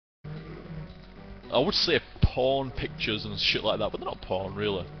I would say porn pictures and shit like that, but they're not porn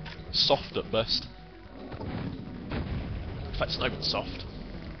really. Soft at best. In fact, it's not even soft.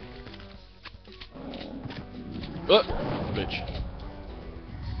 Bitch.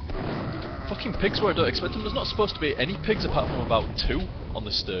 Fucking pigs where I don't expect them. There's not supposed to be any pigs apart from about 2 on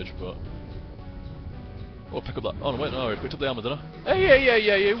this stage, but... Oh, pick up that... Oh, no, wait, no, I picked up the armor, didn't I?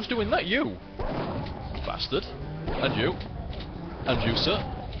 Hey, who's doing that? You! Bastard. And you. And you, sir.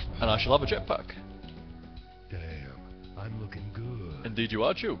 And I shall have a jetpack. Damn, I'm looking good. Indeed you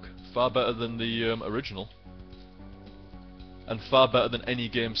are, Duke. Far better than the original. And far better than any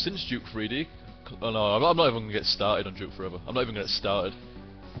game since Duke 3D. Oh no, I'm not even going to get started on Duke Forever. I'm not even going to get started.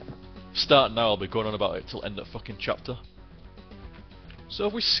 Start now, I'll be going on about it till end of fucking chapter. So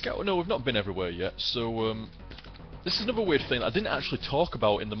have we scouted? No, we've not been everywhere yet, so this is another weird thing that I didn't actually talk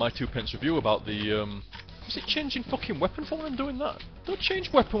about in the My 2 Pence review about the was it changing fucking weapon for when I'm doing that? Don't change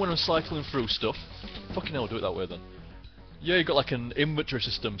weapon when I'm cycling through stuff. Fucking hell, do it that way then. Yeah, you got like an inventory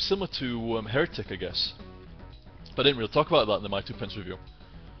system similar to Heretic, I guess. But I didn't really talk about that in the My 2 Pence review.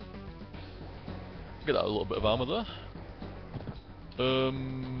 Get that a little bit of armor there.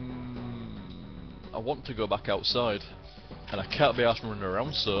 I want to go back outside, and I can't be asked running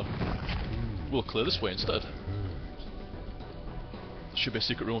around, so we'll clear this way instead. Should be a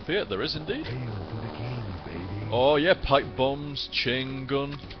secret room for you. There is indeed. Oh yeah, pipe bombs, chain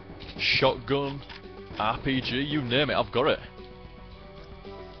gun, shotgun, RPG, you name it, I've got it.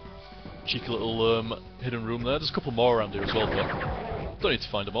 Cheeky little hidden room there. There's a couple more around here as well, but don't need to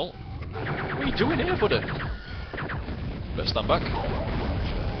find them all. What are you doing here, buddy? Better stand back.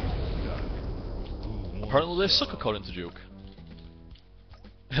 Apparently they suck according to Duke.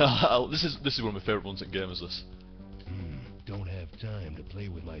 this is one of my favourite ones in games, this. Don't have time to play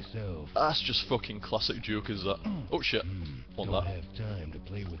with myself. That's just fucking classic Duke, is that? Oh shit. Want Don't that. have time to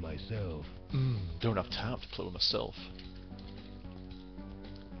play with myself. Don't have time to play with myself.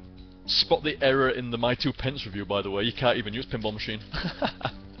 Spot the error in the My 2 Pence review, by the way. You can't even use pinball machine.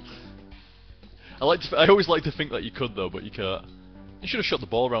 I always like to think that you could though, but you can't. You should have shot the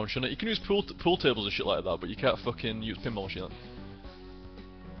ball around, shouldn't it? You can use pool tables and shit like that, but you can't fucking use pinball machine.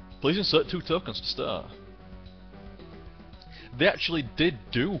 Please insert 2 tokens to start. They actually did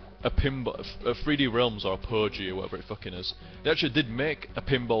do a pinball, a 3D Realms or a Purgy or whatever it fucking is. They actually did make a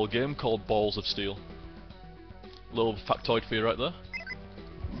pinball game called Balls of Steel. Little factoid for you right there.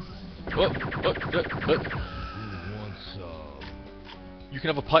 You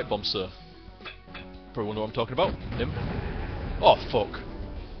can have a pipe bomb, sir. Probably wonder what I'm talking about. Him. Oh fuck.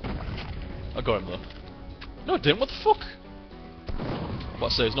 I got him though. No I didn't, what the fuck?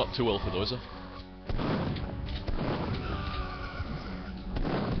 What I say, it's not too wealthy though, is it?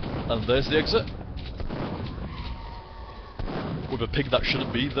 And there's the exit. With a pig that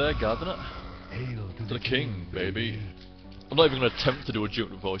shouldn't be there, guarding it. Hail To the king, baby. I'm not even going to attempt to do a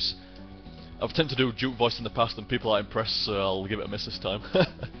Duke voice. I've attempted to do a Duke voice in the past and people aren't impressed, so I'll give it a miss this time. I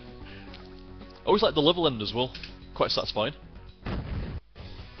always like the level end as well. Quite satisfying.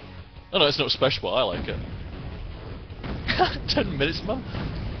 I know it's not special, but I like it. 10 minutes, man.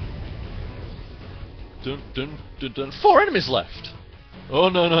 Dun dun dun dun. 4 enemies left! Oh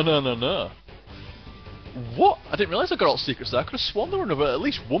no no no no no. What? I didn't realise I got all the secrets there. I could have sworn there were at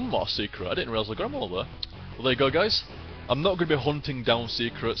least one more secret. I didn't realise I got them all there. Well, there you go, guys. I'm not going to be hunting down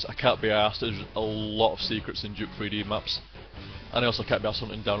secrets. I can't be arsed. There's a lot of secrets in Duke 3D maps. And I also can't be arsed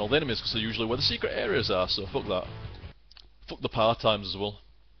hunting down all the enemies because they're usually where the secret areas are, so fuck that. Fuck the power times as well.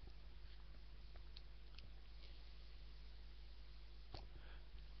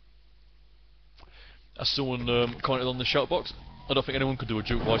 As someone commented on the shout box, I don't think anyone could do a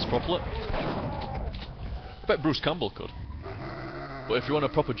Duke voice properly. I bet Bruce Campbell could. But if you want a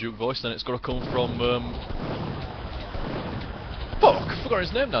proper Duke voice, then it's got to come from... Fuck! I forgot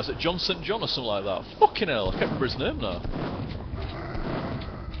his name now. Is it John St. John or something like that? Fucking hell, I can't remember his name now.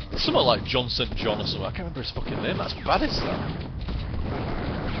 It's something like John St. John or something. I can't remember his fucking name. That's bad, is that?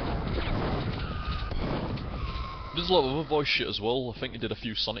 There's a lot of other voice shit as well. I think he did a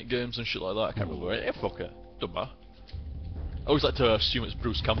few Sonic games and shit like that. I can't remember. Yeah, fuck it. Don't matter. I always like to assume it's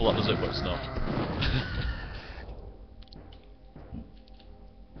Bruce Campbell that does it, but it's not.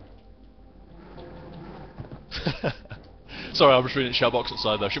 Sorry, I was reading Shoutbox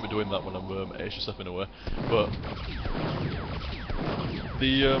outside there. I shouldn't be doing that when I'm HTSFing away. But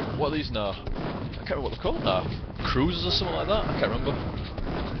the what are these now? I can't remember what they're called now. Cruisers or something like that. I can't remember.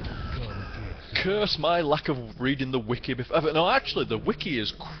 Curse my lack of reading the wiki before. No, actually, the wiki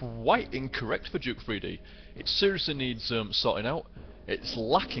is quite incorrect for Duke 3D. It seriously needs sorting out. It's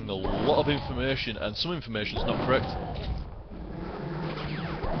lacking a lot of information, and some information is not correct.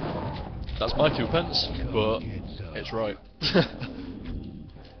 That's my 2 pence, but it's right.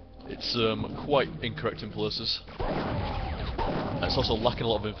 It's quite incorrect in places. And it's also lacking a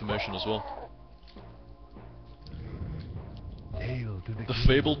lot of information as well. The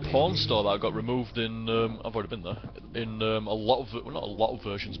fabled pawn store that got removed in, I've already been there, in a lot of, well, not a lot of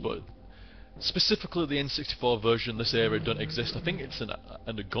versions, but specifically the N64 version, this area doesn't exist. I think it's in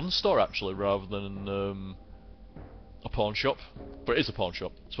a gun store actually, rather than a pawn shop. But it is a pawn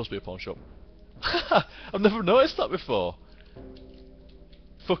shop. It's supposed to be a pawn shop. I've never noticed that before.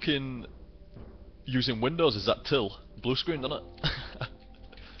 Fucking using Windows is that till blue screen, doesn't it?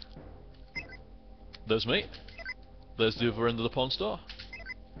 There's me. There's the other end of the pawn store.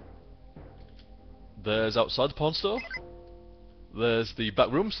 There's outside the pawn store. There's the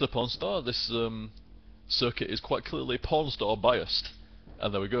back rooms to the pawn store. This circuit is quite clearly pawn store biased.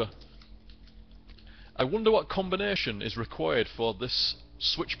 And there we go. I wonder what combination is required for this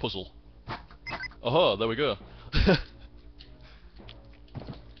switch puzzle. Oh, there we go.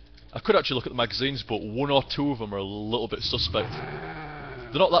 I could actually look at the magazines, but 1 or 2 of them are a little bit suspect.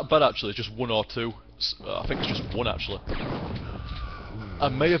 They're not that bad actually, just 1 or 2. I think it's just 1 actually. I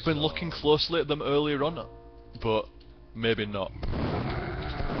may have been looking closely at them earlier on, but maybe not.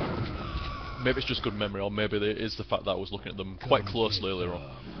 Maybe it's just good memory, or maybe it is the fact that I was looking at them quite closely earlier on.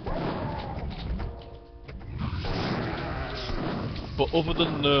 But other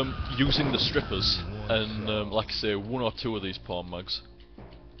than using the strippers, and like I say, 1 or 2 of these pawn mags,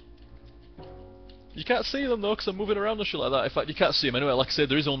 you can't see them though, because I'm moving around and shit like that. In fact, you can't see them anyway. Like I say,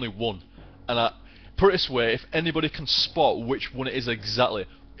 there is only 1. And put it this way, if anybody can spot which one it is exactly,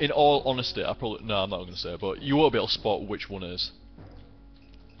 in all honesty, I'm not going to say it, but you won't be able to spot which one it is.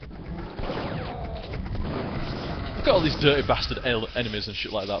 Look at all these dirty bastard enemies and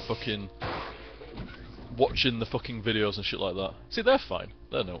shit like that, fucking watching the fucking videos and shit like that. See, they're fine.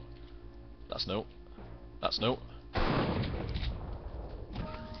 They're no. That's no. That's no.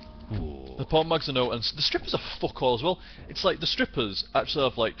 The pawn mags are no, and the strippers are fuck all as well. It's like the strippers actually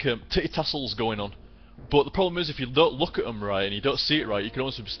have like titty tassels going on, but the problem is if you don't look at them right and you don't see it right, you can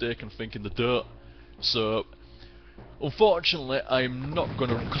almost be mistaken thinking the dirt. So, unfortunately, I'm not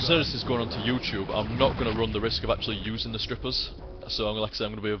going to, because this is going onto YouTube, I'm not going to run the risk of actually using the strippers. So, like I say,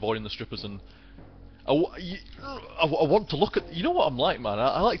 I'm going to be avoiding the strippers, and I want to look at. You know what I'm like, man.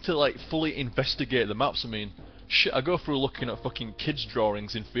 I like to like fully investigate the maps. I mean, shit, I go through looking at fucking kids'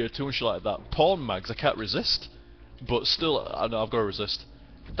 drawings in Fear 2 and shit like that. Porn mags, I can't resist. But still, I know I've got to resist.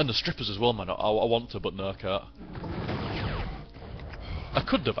 And the strippers as well, man. I want to, but no, I can't. I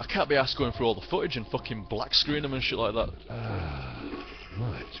could have. I can't be asked going through all the footage and fucking black screen them and shit like that.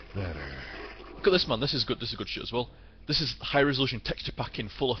 Much better. Look at this, man. This is good. This is good shit as well. This is high resolution texture pack in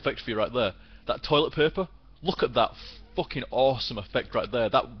full effect for you right there. That toilet paper. Look at that fucking awesome effect right there.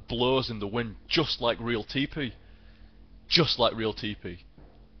 That blows in the wind just like real TP. Just like real TP.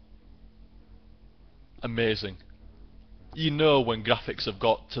 Amazing. You know when graphics have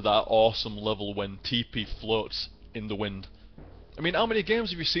got to that awesome level when TP floats in the wind. I mean, how many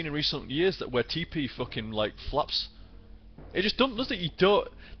games have you seen in recent years that where TP fucking like flaps? It just doesn't, does it? You don't.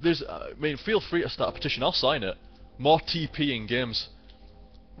 There's. I mean, feel free to start a petition. I'll sign it. More TP in games.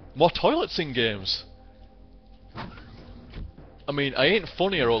 More toilets in games. I mean, I ain't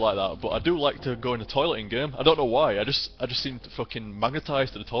funny or all like that, but I do like to go in the toilet in game. I don't know why. I just seem to fucking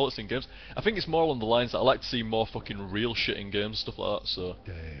magnetise to the toilets in games. I think it's more along the lines that I like to see more fucking real shit in games, stuff like that. So.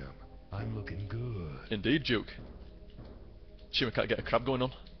 Damn, I'm looking good. Indeed, Duke. Shame I can't get a crab going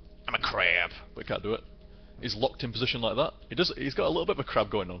on. I'm a crab, but he can't do it. He's locked in position like that. He's got a little bit of a crab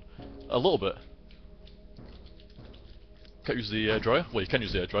going on. A little bit. Can't use the air dryer. Well, you can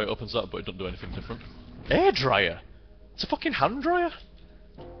use the air dryer. It opens that, but it doesn't do anything different. Air dryer. It's a fucking hand dryer.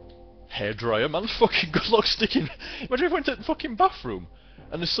 Hair dryer, man. Fucking good luck sticking. Imagine if I went to the fucking bathroom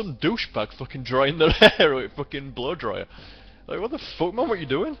and there's some douchebag fucking drying their hair with a fucking blow dryer. Like, what the fuck, man? What are you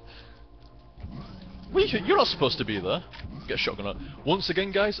doing? Well, you're not supposed to be there. Get a shotgun out. Once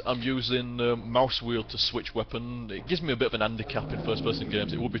again, guys, I'm using mouse wheel to switch weapon. It gives me a bit of an handicap in first-person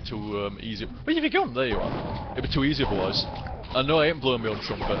games. It would be too easy. Where have you gone? There you are. It'd be too easy otherwise. I know I ain't blowing my own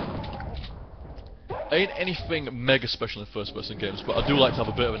trumpet. I ain't anything mega special in first-person games, but I do like to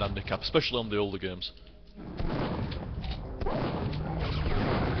have a bit of an handicap, especially on the older games.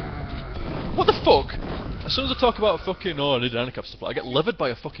 What the fuck? As soon as I talk about fucking, oh, I need an handicap stuff, I get levered by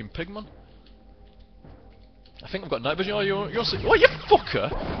a fucking pig, man. I think I've got night vision. Oh, you're oh, you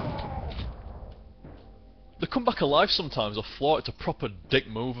fucker! They come back alive sometimes. I floor. It's a proper dick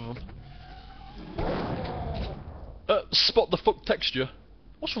move of them. Spot the fuck texture.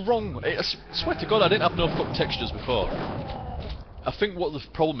 What's wrong? I swear to God, I didn't have no fuck textures before. I think what the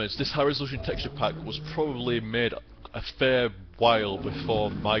problem is, this high resolution texture pack was probably made a fair while before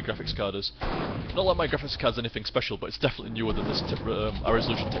my graphics card is. Not like my graphics card's anything special, but it's definitely newer than this high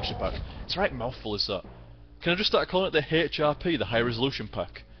resolution texture pack. It's the right mouthful, is that? Can I just start calling it the HRP, the high resolution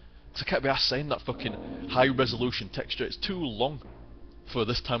pack? Because I can't be arsed saying that fucking high resolution texture. It's too long for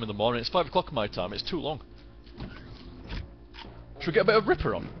this time in the morning. It's 5 o'clock my time. It's too long. Should we get a bit of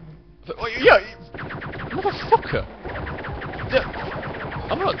Ripper on? Oh, yeah, motherfucker! Yeah,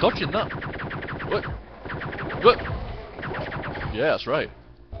 I'm not dodging that. What? What? Yeah, that's right.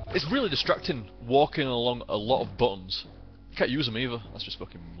 It's really distracting walking along a lot of buttons. Can't use them either. That's just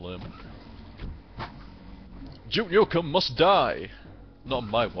fucking lame. Duke Nukem must die. Not on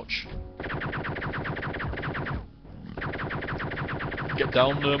my watch. Get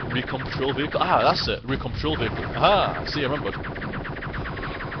down, recon patrol vehicle. Ah, that's it. Recon patrol vehicle. Ah, see, I remembered.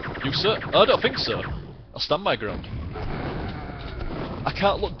 You, sir? I don't think so. I'll stand my ground. I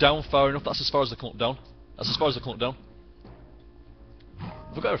can't look down far enough. That's as far as I can look down. That's as far as I can look down.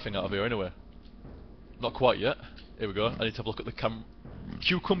 We've got everything out of here anyway. Not quite yet. Here we go. I need to have a look at the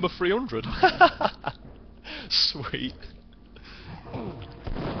Cucumber 300. Sweet.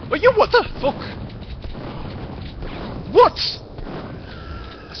 Well, you what the fuck? What?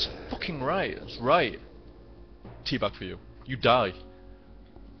 That's fucking right. That's right. Teabag for you. You die.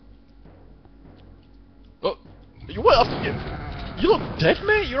 Oh, you what? You look dead,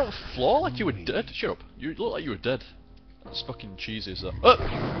 mate. You're on the floor like you were dead. Shut up. You look like you were dead. That's fucking cheesy, is that? Oh!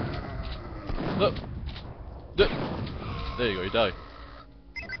 Oh! There you go. You die.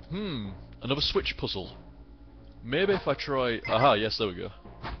 Another switch puzzle. Maybe if I try... Aha, yes, there we go.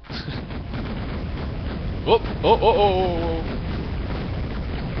 Oh, oh, oh, oh,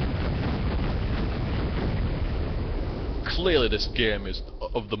 oh. Clearly this game is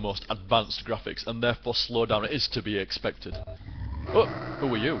of the most advanced graphics, and therefore slowdown is to be expected. Oh,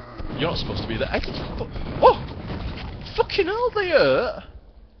 who are you? You're not supposed to be there. Oh! Fucking hell, they hurt!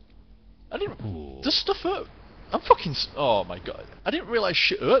 I didn't... Does stuff hurt? I'm fucking... Oh my god. I didn't realise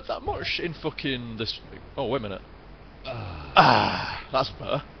shit hurt that much in fucking this... Oh, wait a minute. Ah, that's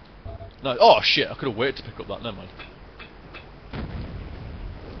better. No, oh shit, I could have waited to pick up that, never mind.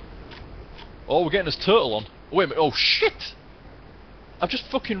 Oh, we're getting this turtle on. Wait a minute, oh shit! I've just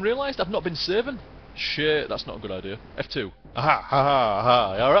fucking realised I've not been saving. Shit, that's not a good idea. F2. Aha, ha ha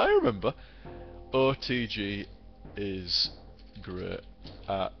ha. Alright, I remember. OTG is great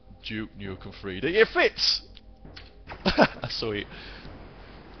at Duke Nukem 3D. It fits! Sweet.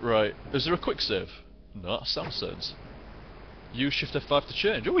 Right, is there a quick save? No, that's sound settings. Use Shift F5 to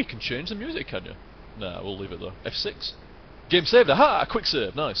change. Oh, you can change the music, can you? Nah, we'll leave it though. F6. Game saved. Aha! Quick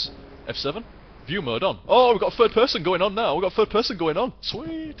save. Nice. F7. View mode on. Oh, we've got third person going on now. We've got third person going on.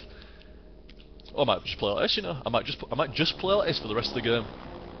 Sweet. Oh, I might just play like this, you know. I might just play like this for the rest of the game.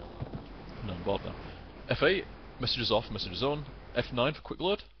 No, I'm bored now. F8. Messages off. Messages on. F9 for quick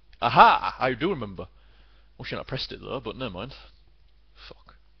load. Aha! I do remember. Wish I hadn't pressed it though, but never mind.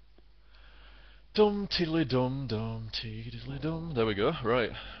 Fuck. Dum tiddly dum dum tiddly dum. There we go.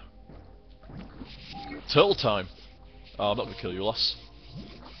 Right. Turtle time. Oh, I'm not gonna kill you, lass.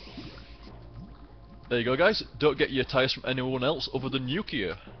 There you go, guys. Don't get your tyres from anyone else other than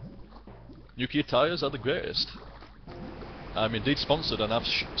Nukia. Nukia tyres are the greatest. I'm indeed sponsored and have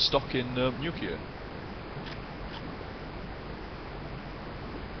stock in Nukia.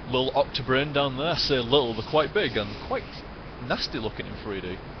 Little Octobrain down there. I say little, they're quite big and quite nasty looking in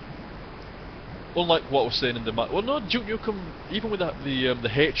 3D. Unlike what I was saying in the... Well, no, Duke Nukem, even with the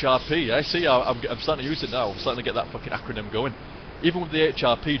HRP, I see, I'm starting to use it now. I'm starting to get that fucking acronym going. Even with the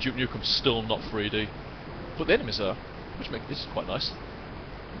HRP, Duke Nukem's still not 3D. But the enemies are, which makes this quite nice.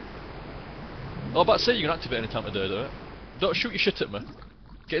 I was about to say you can activate any time of day, though. Don't shoot your shit at me.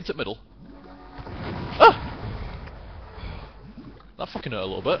 Get into the middle. Ah! That fucking hurt a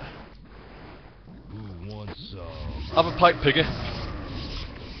little bit. Who wants some? Have a pipe, piggy.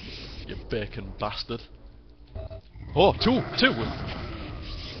 You bacon bastard. Oh, two!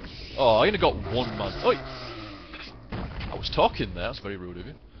 Oh, I only got one, man. Oi! I was talking there, that's very rude of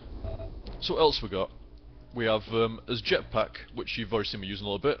you. So what else we got? We have, as jetpack, which you've already seen me using a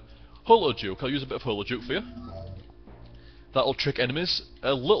little bit. Holo Juke, I'll use a bit of Holo Juke for you. That'll trick enemies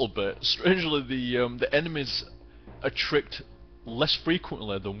a little bit. Strangely, the enemies are tricked less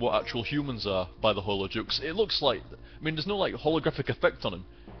frequently than what actual humans are by the Holo Jukes. It looks like, I mean, there's no like holographic effect on him.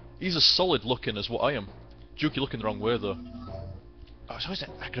 He's as solid looking as what I am. Duke, you're looking the wrong way though. Oh, so is it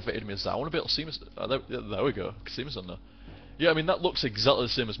aggravated me as that? I want to be able to see me. There we go. I can see me on there. Yeah, I mean that looks exactly the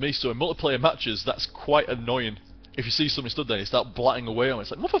same as me. So in multiplayer matches, that's quite annoying. If you see somebody stood there and you start blatting away on it,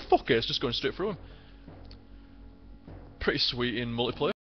 it's like motherfucker, it's just going straight through him. pretty sweet in multiplayer.